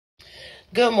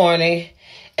Good morning,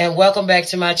 and welcome back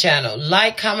to my channel.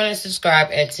 Like, comment, and subscribe.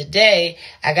 And today,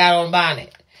 I got on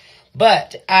bonnet.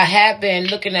 But I have been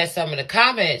looking at some of the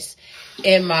comments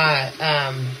in my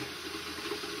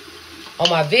on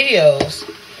my videos.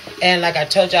 And like I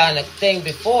told y'all in the thing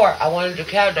before, I wanted to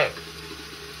kind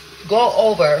of go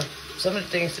over some of the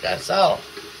things that I saw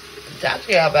and talk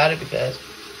to y'all about it, because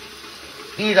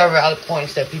these are valid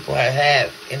points that people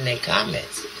have in their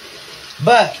comments.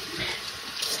 But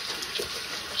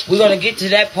we're going to get to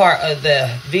that part of the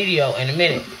video in a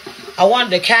minute. I wanted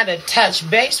to kind of touch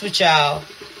base with y'all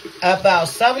about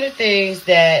some of the things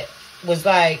that was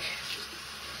like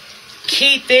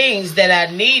key things that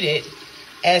I needed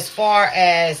as far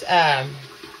as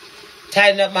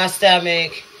tighten up my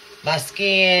stomach, my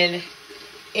skin,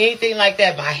 anything like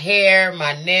that, my hair,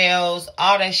 my nails,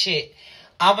 all that shit.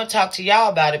 I'm going to talk to y'all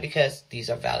about it because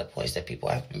these are valid points that people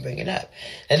have been bringing up.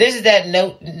 Now, this is that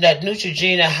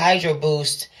Neutrogena Hydro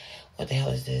Boost. What the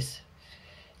hell is this?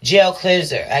 Gel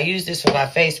cleanser. I use this for my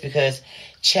face because,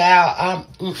 child,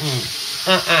 no.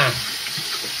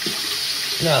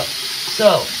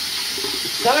 So,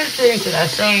 some of the things that I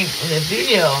seen in the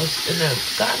videos, in the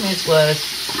comments was,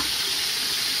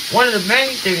 one of the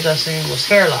main things I seen was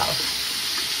hair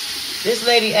loss. This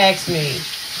lady asked me,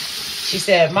 she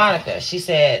said, Monica, she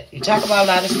said, you talk about a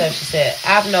lot of stuff. She said,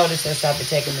 I've noticed since I've been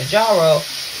taking Mounjaro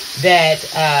that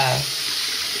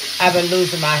I've been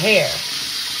losing my hair.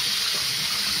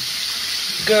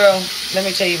 Girl, let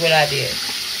me tell you what I did.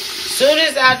 Soon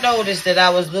as I noticed that I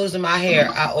was losing my hair,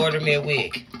 I ordered me a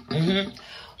wig.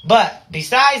 But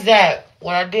besides that,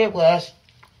 what I did was,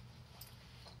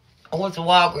 I went to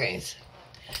Walgreens.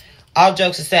 All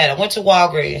jokes aside, I went to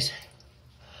Walgreens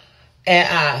and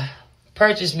I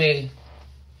purchased me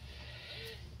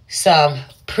some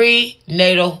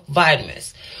prenatal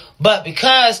vitamins. But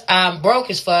because I'm broke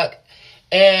as fuck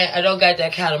and I don't got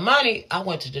that kind of money, I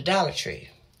went to the Dollar Tree.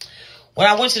 When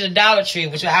I went to the Dollar Tree,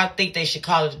 which I think they should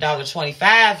call it the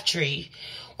 $1.25 tree,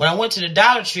 when I went to the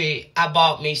Dollar Tree, I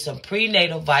bought me some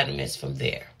prenatal vitamins from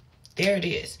there. There it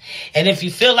is. And if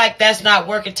you feel like that's not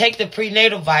working, take the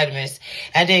prenatal vitamins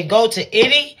and then go to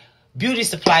any beauty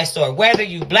supply store, whether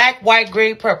you black, white,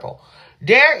 green, purple.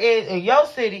 There is, in your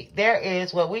city, there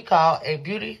is what we call a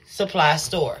beauty supply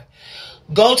store.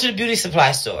 Go to the beauty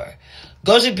supply store.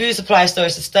 Go to the beauty supply store.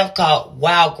 It's a stuff called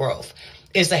Wild Growth.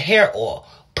 It's a hair oil.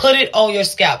 Put it on your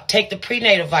scalp. Take the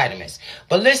prenatal vitamins.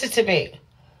 But listen to me.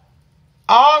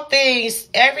 All things,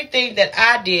 everything that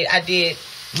I did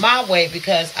my way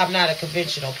because I'm not a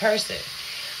conventional person.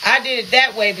 I did it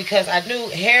that way because I knew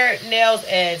hair, nails,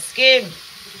 and skin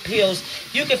pills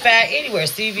you can find anywhere.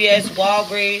 CVS,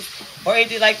 Walgreens, or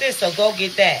anything like this. So go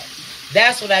get that.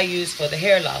 That's what I use for the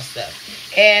hair loss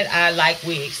stuff. And I like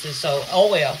wigs. And so,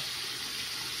 oh well.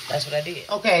 That's what I did.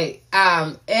 Okay.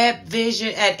 Ed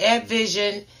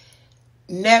Vision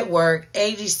Network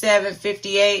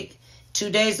 8758. 2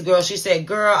 days ago, she said,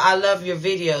 girl, I love your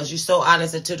videos. You're so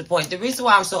honest and to the point. The reason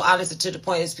why I'm so honest and to the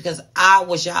point is because I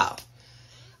was y'all.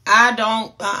 I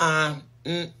don't,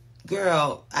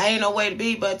 girl, I ain't no way to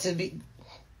be but to be.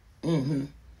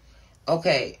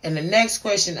 Okay, and the next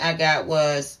question I got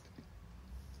was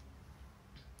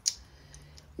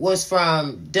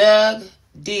from Doug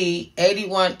D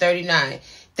 8139.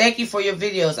 Thank you for your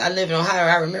videos. I live in Ohio.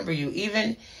 I remember you.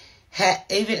 Even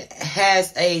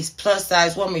has a plus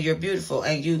size woman, you're beautiful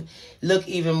and you look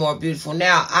even more beautiful.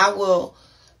 Now I will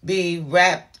be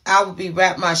wrapped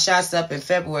my shots up in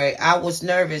February. I was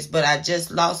nervous, but I just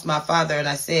lost my father and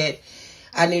I said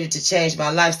I needed to change my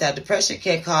lifestyle. Depression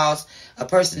can cause a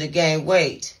person to gain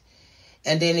weight.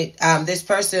 And then this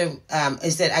person,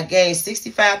 it said, I gained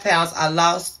 65 pounds. I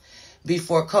lost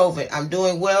before COVID. I'm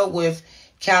doing well with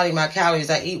counting my calories.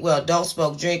 I eat well, don't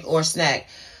smoke, drink, or snack.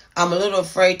 I'm a little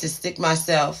afraid to stick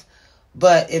myself,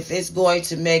 but if it's going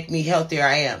to make me healthier,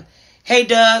 I am. Hey,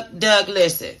 Doug,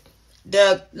 listen.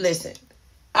 Doug, listen.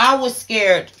 I was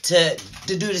scared to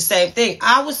do the same thing.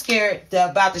 I was scared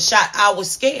about the shot. I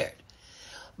was scared.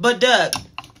 But, Doug,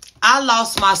 I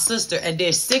lost my sister, and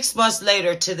then 6 months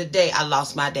later to the day, I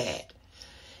lost my dad.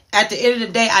 At the end of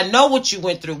the day, I know what you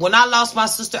went through. When I lost my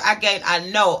sister, I gained,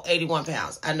 81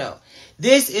 pounds. I know.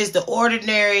 This is the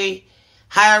ordinary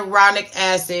hyaluronic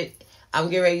acid I'm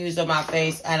getting ready to use on my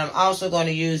face. And I'm also going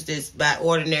to use this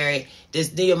this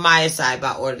neomycin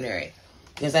by Ordinary.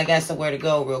 Because I got somewhere to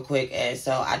go real quick. And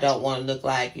so I don't want to look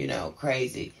like,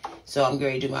 crazy. So I'm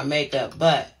going to do my makeup.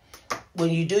 But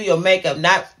when you do your makeup,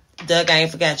 Doug, I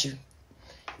ain't forgot you.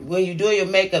 When you do your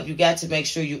makeup, you got to make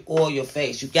sure you oil your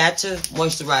face. You got to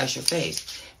moisturize your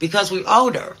face. Because we're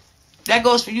older. That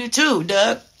goes for you too,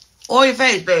 Doug. Oil your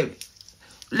face, baby.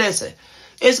 Listen.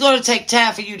 It's going to take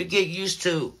time for you to get used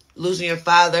to losing your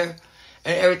father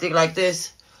and everything like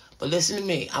this. But listen to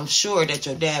me. I'm sure that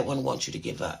your dad wouldn't want you to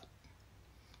give up.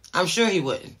 I'm sure he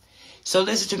wouldn't. So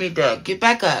listen to me, Doug. Get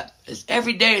back up.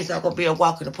 Every day is not going to be a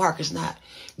walk in the park. It's not.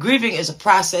 Grieving is a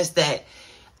process that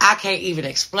I can't even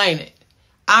explain it.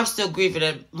 I'm still grieving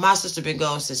that my sister been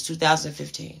gone since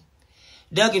 2015.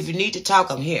 Doug, if you need to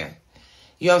talk, I'm here.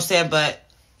 You know what I'm saying? But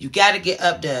you got to get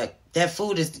up, Doug. That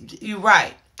food is, you're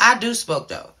right. I do smoke,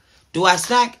 though. Do I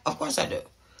snack? Of course I do.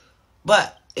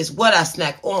 But it's what I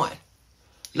snack on.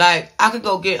 Like, I could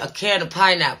go get a can of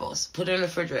pineapples, put it in the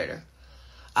refrigerator.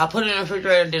 I'll put it in the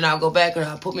refrigerator, then I'll go back and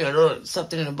I'll put me a little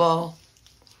something in a bowl,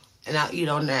 and I'll eat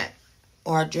on that.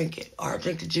 Or I'll drink it. Or I'll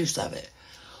drink the juice of it.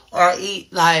 Or I'll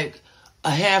eat, like, a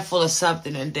handful of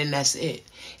something, and then that's it.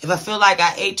 If I feel like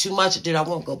I ate too much, then I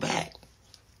won't go back.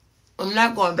 I'm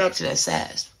not going back to that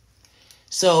size.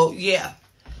 So, yeah.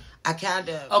 I kind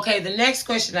of... Okay, the next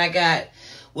question I got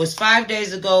was 5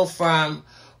 days ago from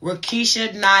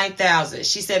Rakisha 9000.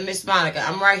 She said, Miss Monica,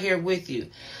 I'm right here with you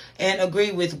and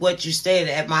agree with what you stated.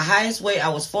 At my highest weight, I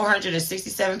was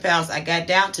 467 pounds. I got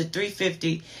down to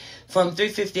 350. From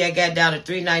 350, I got down to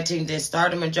 319, then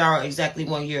started Mounjaro exactly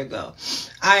 1 year ago.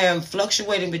 I am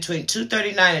fluctuating between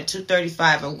 239 and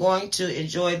 235. I'm going to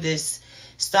enjoy this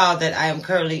style that I am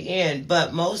currently in,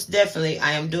 but most definitely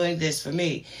I am doing this for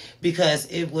me because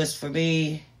it was for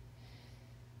me.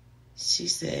 She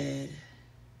said,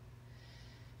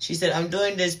 I'm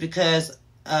doing this because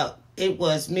it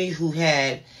was me who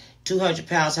had 200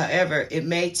 pounds. However, it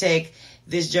may take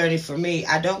this journey for me.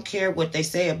 I don't care what they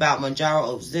say about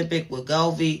Mounjaro, Ozempic,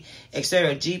 Wegovy,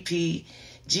 etc.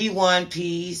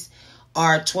 G1Ps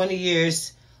are 20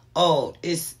 years old.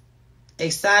 It's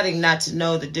exciting not to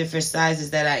know the different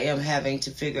sizes that I am having to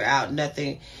figure out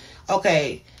nothing.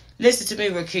 Okay, listen to me,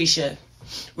 Rakisha.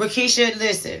 Rakisha,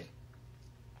 listen.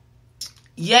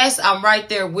 Yes, I'm right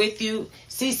there with you.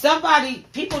 See,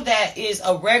 people that is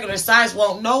a regular size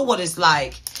won't know what it's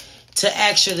like to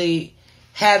actually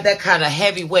have that kind of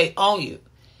heavy weight on you.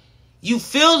 You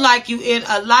feel like you in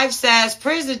a life-size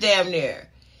prison damn near.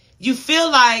 You feel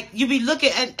like you be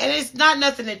looking at, and it's not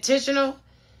nothing intentional,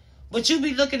 but you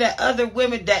be looking at other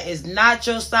women that is not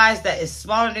your size, that is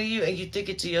smaller than you, and you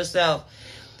thinking to yourself,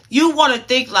 you want to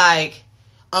think like,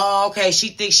 oh, okay, she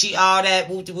thinks she all that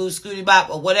woo-woo, scooty-bop,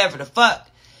 or whatever the fuck.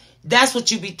 That's what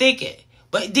you be thinking.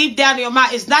 But deep down in your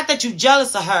mind, it's not that you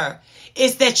jealous of her.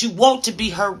 It's that you want to be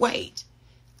her weight.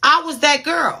 I was that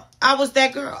girl. I was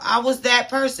that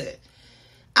person.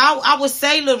 I would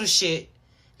say little shit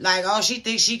like, oh, she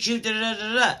thinks she cute,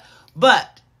 da-da-da-da-da.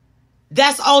 But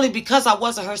that's only because I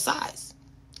wasn't her size.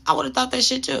 I would have thought that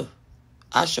shit too.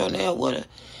 I sure the hell would have.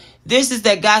 This is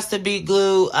that Got to Be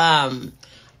Glue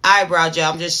eyebrow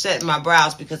gel. I'm just setting my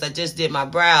brows because I just did my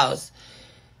brows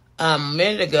a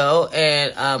minute ago,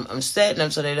 and I'm setting them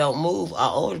so they don't move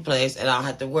all over the place, and I don't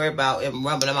have to worry about them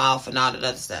rubbing them off and all that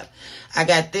other stuff. I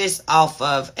got this off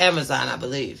of Amazon, I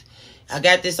believe. I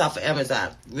got this off of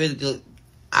Amazon. Really good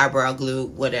eyebrow glue,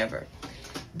 whatever.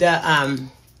 What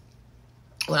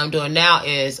I'm doing now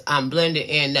is I'm blending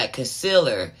in that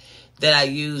concealer that I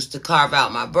use to carve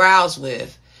out my brows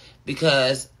with,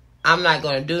 because I'm not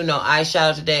going to do no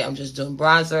eyeshadow today. I'm just doing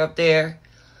bronzer up there.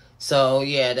 So,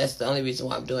 yeah, that's the only reason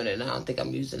why I'm doing it. And I don't think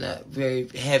I'm using a very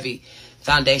heavy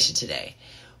foundation today.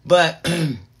 But,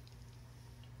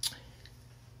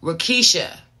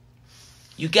 Rakisha,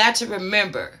 you got to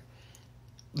remember,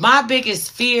 my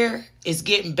biggest fear is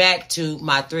getting back to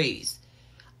my threes.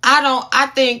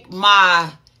 I think my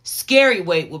scary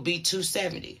weight will be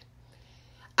 270.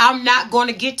 I'm not going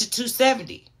to get to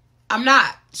 270. I'm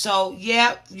not. So,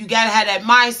 yeah, you got to have that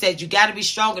mindset. You got to be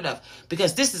strong enough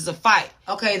because this is a fight.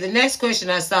 Okay, the next question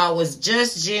I saw was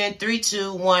Just Jen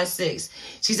 3216.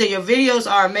 She said, your videos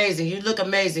are amazing. You look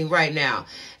amazing right now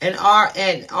and are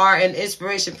an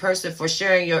inspiration person for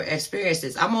sharing your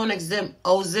experiences. I'm on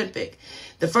Ozempic.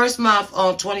 The first month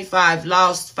on 25,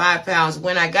 lost 5 pounds.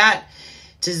 When I got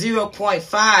to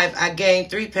 0.5, I gained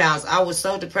 3 pounds. I was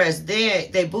so depressed.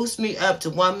 Then they boost me up to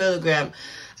 1 milligram.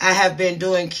 I have been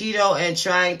doing keto and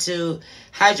trying to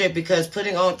hydrate because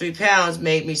putting on 3 pounds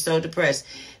made me so depressed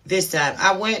this time.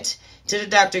 I went to the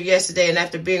doctor yesterday, and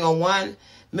after being on 1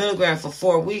 milligram for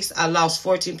 4 weeks, I lost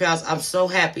 14 pounds. I'm so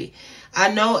happy. I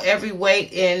know every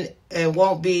weight in and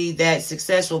won't be that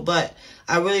successful, but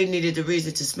I really needed the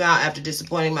reason to smile after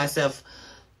disappointing myself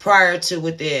prior to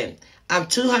within. I'm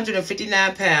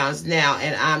 259 pounds now,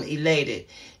 and I'm elated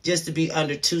just to be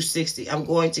under 260. I'm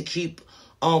going to keep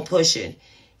on pushing.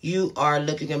 You are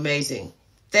looking amazing.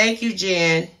 Thank you,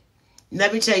 Jen.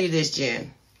 Let me tell you this,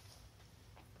 Jen.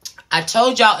 I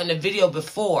told y'all in the video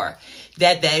before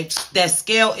That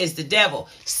scale is the devil.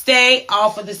 Stay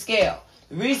off of the scale.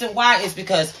 The reason why is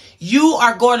because you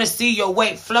are going to see your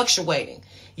weight fluctuating.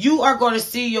 You are going to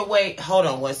see your weight. Hold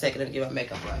on 1 second. Let me get my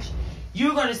makeup brush.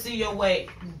 You're going to see your weight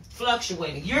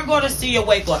fluctuating. You're going to see your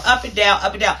weight going up and down,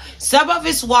 up and down. Some of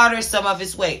it's water, some of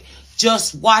it's weight.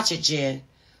 Just watch it, Jen.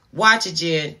 Watch it,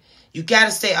 Jen. You got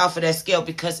to stay off of that scale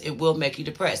because it will make you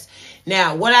depressed.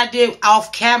 Now, what I did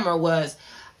off camera was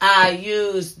I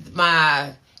used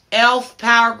my e.l.f.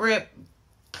 Power Grip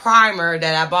primer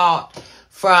that I bought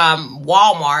from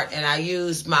Walmart, and I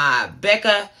used my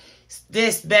Becca.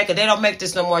 They don't make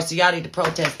this no more, so y'all need to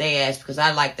protest their ass because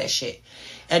I like that shit.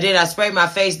 And then I sprayed my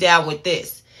face down with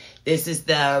this. This is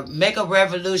the Makeup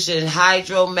Revolution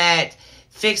Hydro Matte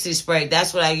Fixing Spray.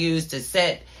 That's what I used to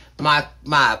set my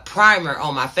primer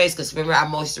on my face because remember I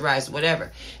moisturized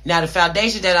whatever. Now the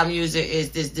foundation that I'm using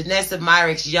is this Danessa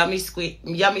Myricks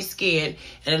Yummy Skin,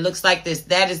 and it looks like this.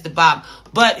 That is the bomb,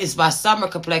 but it's my summer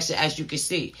complexion, as you can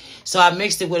see. So I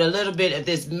mixed it with a little bit of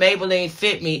this Maybelline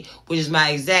Fit Me, which is my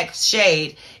exact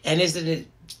shade, and it's in the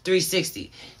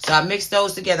 360. So I mixed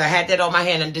those together. I had that on my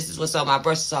hand, and this is what's on my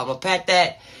brush. So I'm gonna pat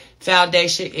that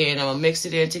foundation in. I'm gonna mix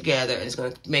it in together, and it's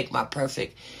gonna make my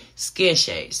perfect skin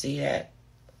shade. See that?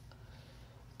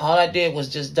 All I did was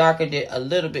just darkened it a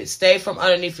little bit. Stay from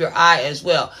underneath your eye as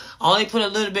well. I only put a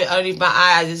little bit underneath my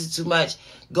eye. This is too much.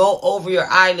 Go over your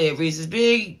eyelid. Reese is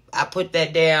big. I put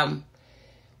that damn,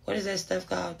 what is that stuff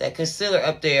called? That concealer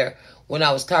up there when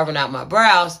I was carving out my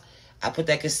brows. I put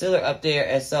that concealer up there,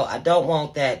 and so I don't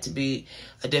want that to be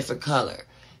a different color.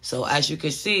 So as you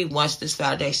can see, once this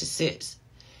foundation sits,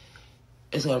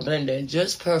 it's going to blend in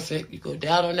just perfect. You go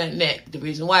down on that neck. The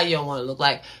reason why you don't want to look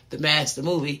like the Master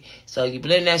movie. So you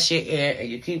blend that shit in and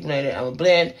you keep blending. I'm going to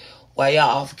blend while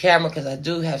y'all off camera because I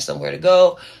do have somewhere to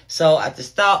go. So at the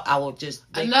start, I will just...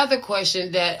 Another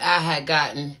question that I had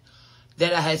gotten,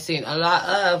 that I had seen a lot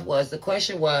of, was the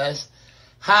question was,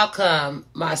 how come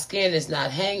my skin is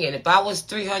not hanging? If I was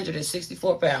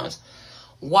 364 pounds,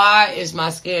 why is my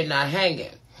skin not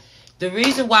hanging? The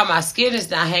reason why my skin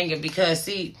is not hanging because,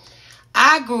 see...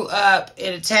 I grew up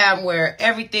in a time where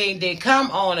everything didn't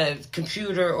come on a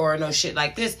computer or no shit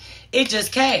like this. It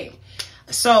just came.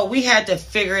 So we had to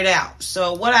figure it out.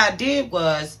 So what I did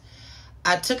was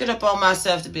I took it up on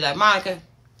myself to be like, Monica,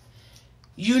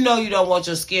 you know you don't want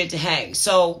your skin to hang.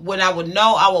 So when I would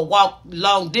know I would walk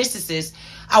long distances,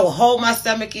 I would hold my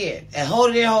stomach in and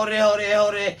hold it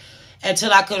in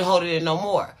until I couldn't hold it in no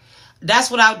more.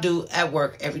 That's what I would do at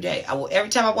work every day. Every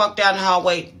time I walk down the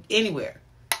hallway anywhere,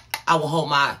 I will hold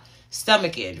my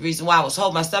stomach in. The reason why I was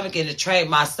holding my stomach in to train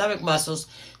my stomach muscles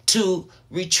to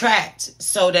retract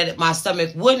so that my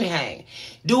stomach wouldn't hang.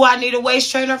 Do I need a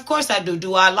waist trainer? Of course I do.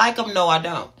 Do I like them? No, I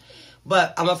don't.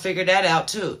 But I'm going to figure that out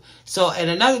too. So, and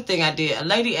another thing I did, a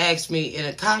lady asked me in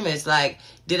the comments, like,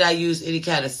 did I use any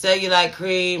kind of cellulite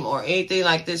cream or anything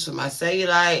like this for my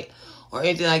cellulite or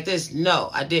anything like this? No,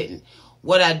 I didn't.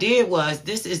 What I did was,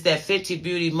 this is that Fenty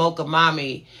Beauty Mocha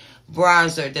Mommy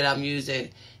bronzer that I'm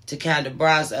using to kind of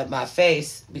bronze up my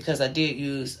face because I did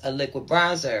use a liquid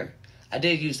bronzer. I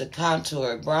did use a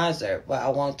contour bronzer, but I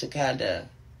want to kind of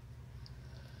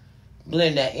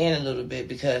blend that in a little bit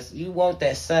because you want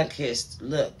that sun-kissed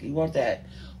look. You want that,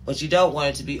 but you don't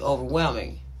want it to be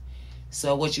overwhelming.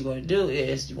 So what you want to do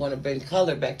is you want to bring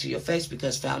color back to your face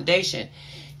because foundation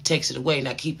takes it away.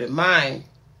 Now keep in mind,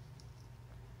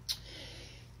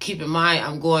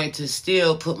 I'm going to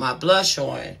still put my blush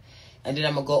on. And then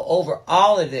I'm going to go over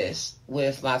all of this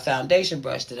with my foundation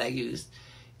brush that I used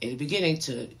in the beginning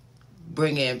to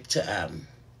bring in, to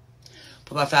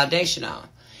put my foundation on.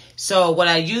 So what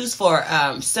I use for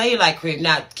cellulite cream,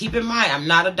 now keep in mind, I'm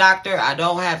not a doctor. I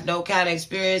don't have no kind of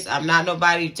experience. I'm not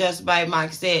nobody who tells somebody,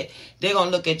 Mike said, they're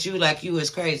going to look at you like you is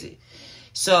crazy.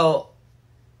 So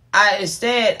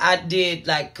instead, I did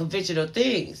like conventional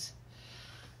things.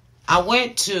 I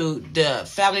went to the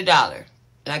Family Dollar.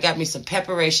 And I got me some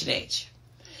Preparation H.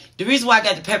 The reason why I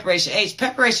got the Preparation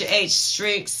H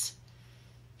shrinks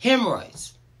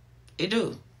hemorrhoids. It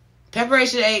do.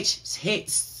 Preparation H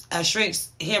shrinks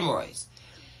hemorrhoids.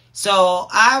 So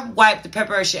I wiped the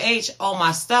Preparation H on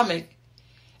my stomach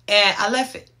and I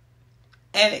left it.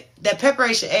 And that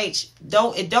Preparation H,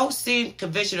 it don't seem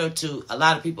conventional to a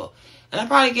lot of people. And I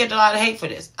probably get a lot of hate for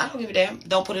this. I don't give a damn.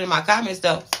 Don't put it in my comments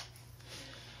though.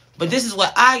 But this is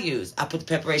what I use. I put the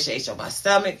Preparation H on my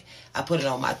stomach. I put it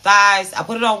on my thighs. I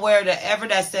put it on wherever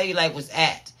that cellulite was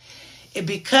at.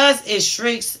 Because it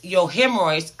shrinks your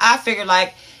hemorrhoids, I figured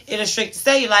like it'll shrink the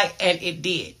cellulite, and it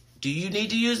did. Do you need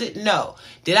to use it? No.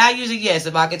 Did I use it? Yes.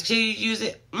 If I continue to use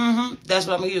it, that's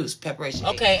what I'm going to use. Preparation.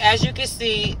 Okay, as you can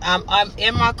see, I'm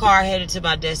in my car headed to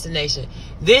my destination.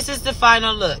 This is the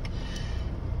final look.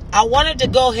 I wanted to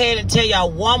go ahead and tell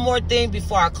y'all one more thing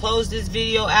before I close this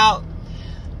video out.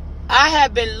 I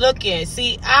have been looking.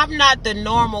 See, I'm not the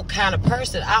normal kind of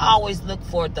person. I always look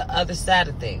for the other side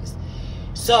of things.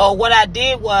 So what I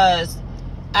did was,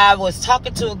 I was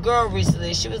talking to a girl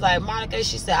recently. She was like, Monica,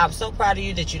 she said, I'm so proud of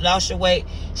you that you lost your weight.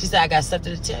 She said, I got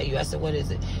something to tell you. I said, what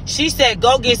is it? She said,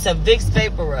 go get some Vicks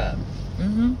Vapor Rub.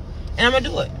 And I'm going to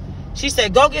do it. She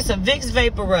said, go get some Vicks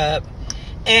Vapor Rub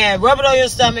and rub it on your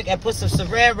stomach and put some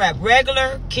saran wrap,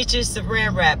 regular kitchen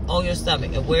saran wrap on your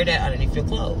stomach and wear that underneath your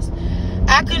clothes.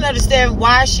 I couldn't understand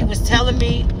why she was telling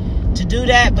me to do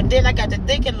that, but then I got to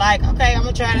thinking like, okay, I'm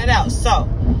going to try that out. So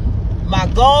my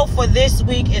goal for this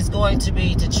week is going to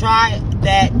be to try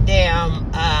that damn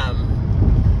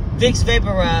Vicks Vapor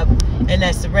Rub and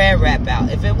that saran wrap out.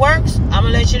 If it works, I'm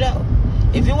going to let you know.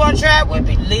 If you want to try it with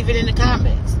me, leave it in the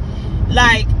comments.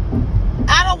 Like,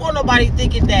 I don't want nobody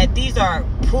thinking that these are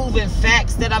proven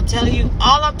facts that I'm telling you.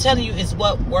 All I'm telling you is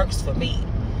what works for me.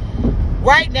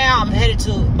 Right now, I'm headed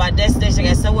to my destination. I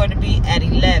got somewhere to be at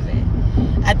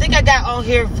 11. I think I got on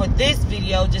here for this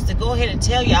video just to go ahead and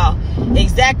tell y'all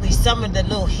exactly some of the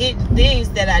little hidden things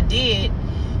that I did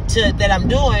that I'm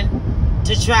doing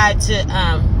to try to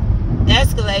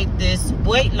escalate this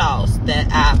weight loss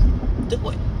that I'm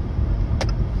doing.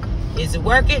 Is it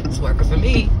working? It's working for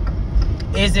me.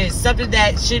 Is it something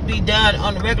that should be done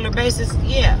on a regular basis?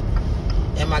 Yeah.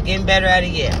 Am I getting better at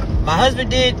it? Yeah. My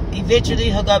husband did eventually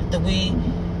hook up the We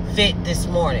Fit this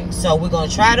morning. So we're going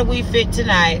to try the We Fit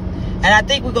tonight. And I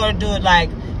think we're going to do it like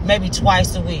maybe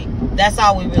twice a week. That's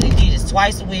all we really need is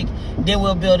twice a week. Then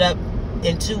we'll build up.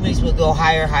 In 2 weeks, we'll go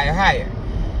higher, higher, higher.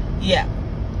 Yeah.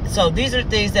 So these are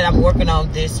things that I'm working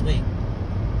on this week.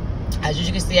 As you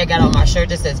can see, I got on my shirt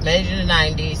that says made in the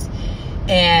 90s.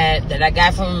 And that I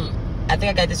got from, I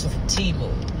think I got this one from Temu.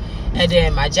 And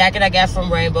then my jacket I got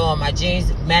from Rainbow, and my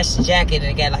jeans matched the jacket, and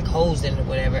it got like holes in it or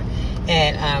whatever.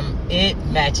 And it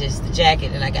matches the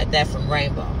jacket, and I got that from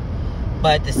Rainbow.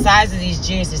 But the size of these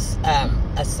jeans is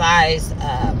a size,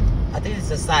 I think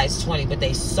it's a size 20, but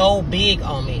they so big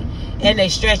on me, and they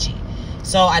stretchy.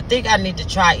 So I think I need to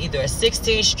try either a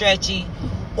 16 stretchy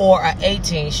or a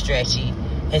 18 stretchy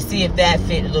and see if that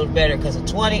fit a little better. Because a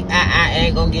 20, I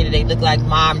ain't gonna get it. They look like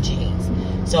mom jeans.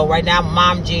 So right now,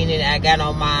 mom jean, and I got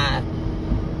on my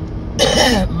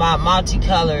my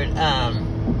multicolored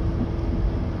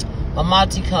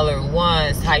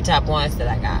ones, high top ones that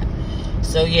I got.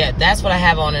 So yeah, that's what I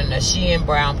have on in the Shein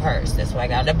brown purse. That's what I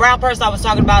got. The brown purse I was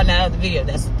talking about in that other video,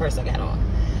 that's the purse I got on.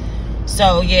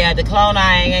 So yeah, the cologne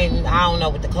I don't know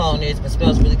what the cologne is, but it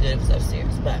smells really good. It was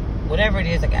upstairs, but whatever it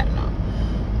is, I got it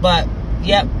on. But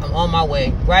yep, I'm on my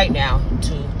way right now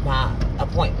to my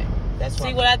appointment. That's why.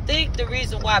 See, what I think the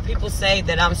reason why people say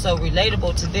that I'm so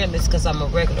relatable to them is because I'm a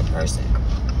regular person.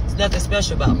 There's nothing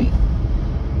special about me.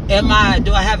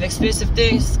 Do I have expensive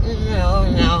things?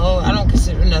 No, I don't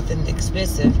consider nothing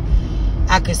expensive.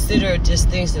 I consider just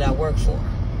things that I work for.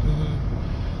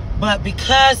 But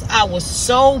because I was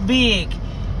so big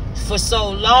for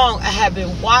so long, I have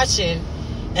been watching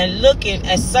and looking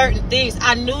at certain things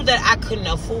I knew that I couldn't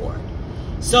afford.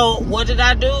 So what did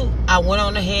I do? I went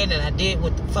on ahead and I did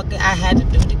what the fuck I had to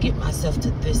do to get myself to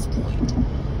this point.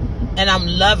 And I'm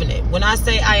loving it. When I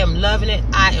say I am loving it,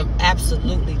 I am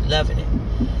absolutely loving it.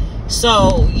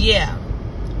 So yeah,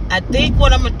 I think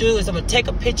what I'm going to do is I'm going to take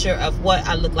a picture of what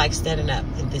I look like standing up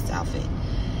in this outfit.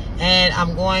 And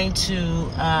I'm going to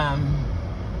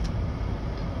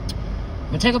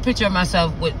take a picture of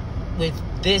myself with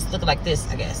this, looking like this,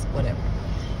 I guess, whatever.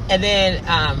 And then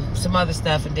some other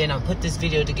stuff, and then I'll put this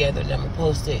video together and I'm going to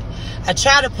post it. I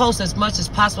try to post as much as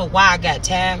possible while I got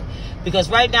time, because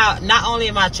right now, not only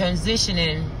am I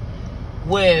transitioning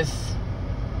with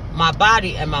my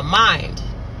body and my mind,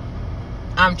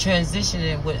 I'm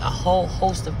transitioning with a whole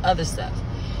host of other stuff.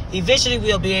 Eventually,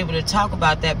 we'll be able to talk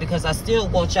about that, because I still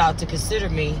want y'all to consider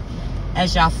me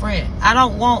as y'all friend. I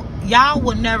don't want, y'all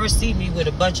will never see me with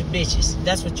a bunch of bitches.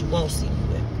 That's what you won't see me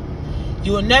with.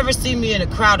 You will never see me in a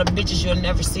crowd of bitches. You'll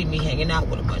never see me hanging out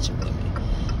with a bunch of women.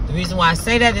 The reason why I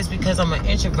say that is because I'm an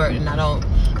introvert, and I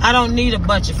don't need a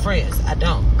bunch of friends. I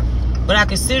don't. But I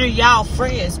consider y'all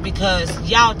friends because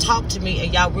y'all talk to me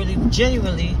and y'all really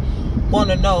genuinely want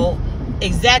to know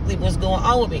exactly what's going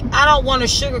on with me. I don't want to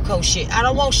sugarcoat shit. I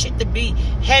don't want shit to be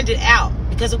handed out,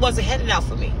 because it wasn't handed out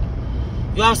for me. You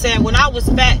know what I'm saying? When I was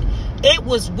fat, it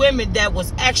was women that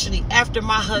was actually after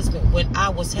my husband when I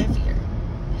was heavier.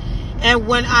 And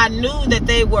when I knew that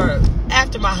they were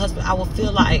after my husband, I would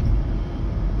feel like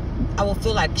I will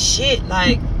feel like shit.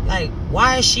 Like,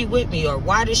 why is she with me? Or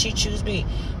why did she choose me?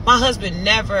 My husband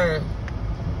never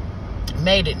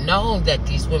made it known that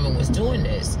these women was doing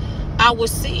this. I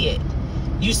would see it.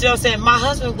 You see what I'm saying? My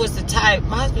husband's the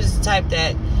type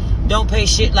that don't pay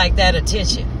shit like that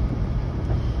attention.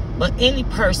 But any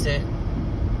person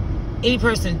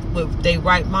with their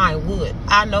right mind would.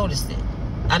 I noticed it.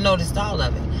 I noticed all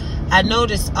of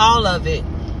it.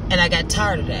 And I got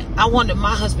tired of that. I wanted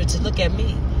my husband to look at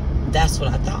me. That's what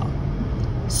I thought.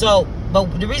 So,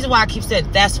 but the reason why I keep saying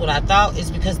that's what I thought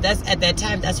is because at that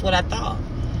time, that's what I thought.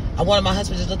 I wanted my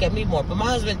husband to look at me more. But my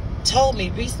husband told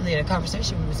me recently in a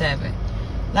conversation we was having,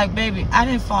 like, baby, I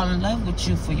didn't fall in love with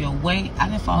you for your weight. I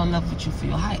didn't fall in love with you for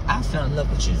your height. I fell in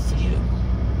love with you for you.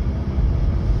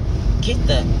 Get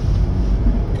the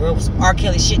girl was R.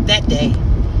 Kelly shit that day.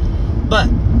 But,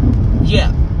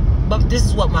 yeah. But this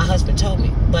is what my husband told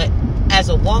me. But as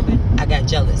a woman, I got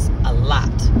jealous a lot.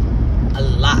 A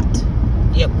lot.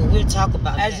 Yeah, but we'll talk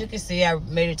about that. As you can see, I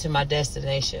made it to my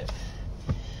destination.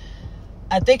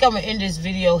 I think I'm going to end this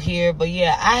video here. But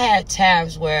yeah, I had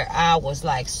times where I was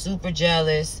like super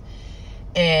jealous.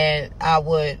 And I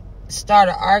would start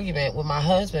an argument with my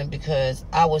husband because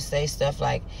I would say stuff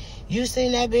like, you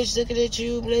seen that bitch looking at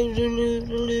you, blah, blah, blah,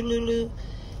 blah, blah, blah.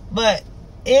 But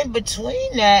in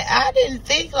between that, I didn't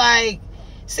think like,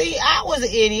 see, I was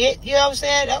an idiot. You know what I'm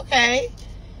saying? Okay,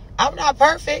 I'm not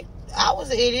perfect. I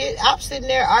was an idiot. I'm sitting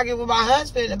there arguing with my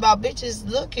husband about bitches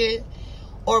looking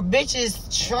or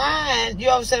bitches trying, you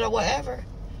know what I'm saying, or whatever.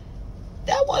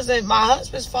 That wasn't my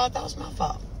husband's fault. That was my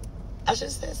fault. I should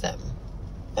have said something.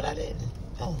 But I didn't.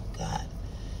 Oh, God.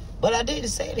 But I didn't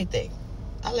say anything.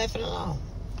 I left it alone.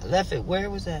 I left it where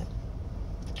it was at.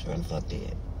 Sure the fuck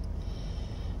did.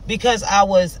 Because I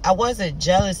wasn't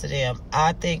jealous of them.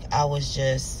 I think I was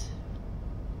just,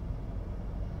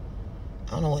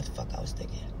 I don't know what the fuck I was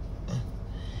thinking.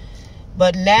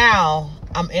 But now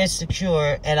I'm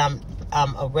insecure and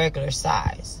I'm a regular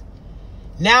size.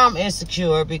 Now I'm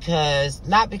insecure because,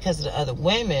 not because of the other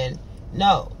women.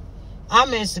 No.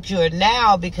 I'm insecure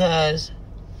now because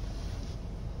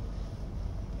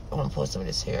I want to pull some of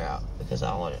this hair out because I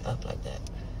don't want it up like that.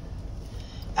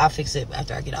 I'll fix it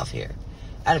after I get off here.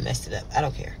 I done messed it up. I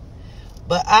don't care.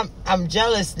 But I'm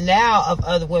jealous now of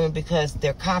other women because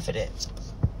they're confident.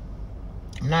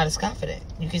 I'm not as confident.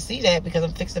 You can see that because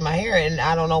I'm fixing my hair and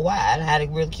I don't know why. I had it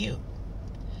real cute.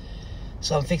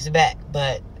 So I'm fixing back.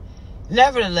 But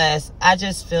nevertheless, I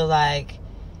just feel like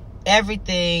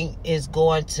everything is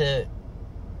going to,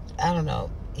 I don't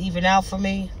know, even out for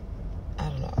me. I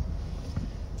don't know.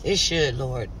 It should,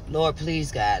 Lord. Lord,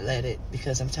 please, God, let it,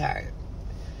 because I'm tired.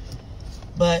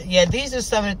 But, yeah, these are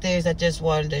some of the things I just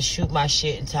wanted to shoot my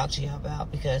shit and talk to y'all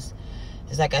about because,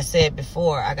 it's like I said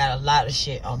before, I got a lot of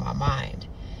shit on my mind.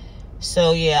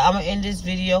 So, yeah, I'm going to end this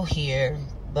video here.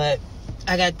 But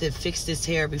I got to fix this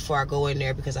hair before I go in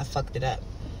there because I fucked it up.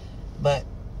 But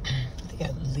I think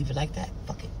I'll leave it like that.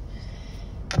 Fuck it.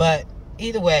 But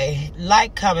either way,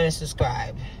 like, comment, and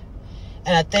subscribe.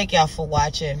 And I thank y'all for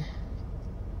watching.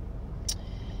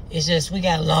 It's just we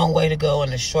got a long way to go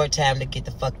and a short time to get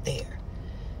the fuck there.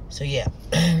 So, yeah.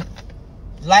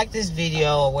 Like this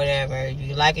video or whatever.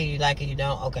 You like it, you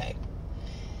don't. Okay.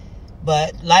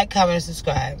 But like, comment, and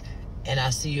subscribe. And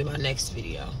I'll see you in my next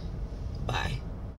video. Bye.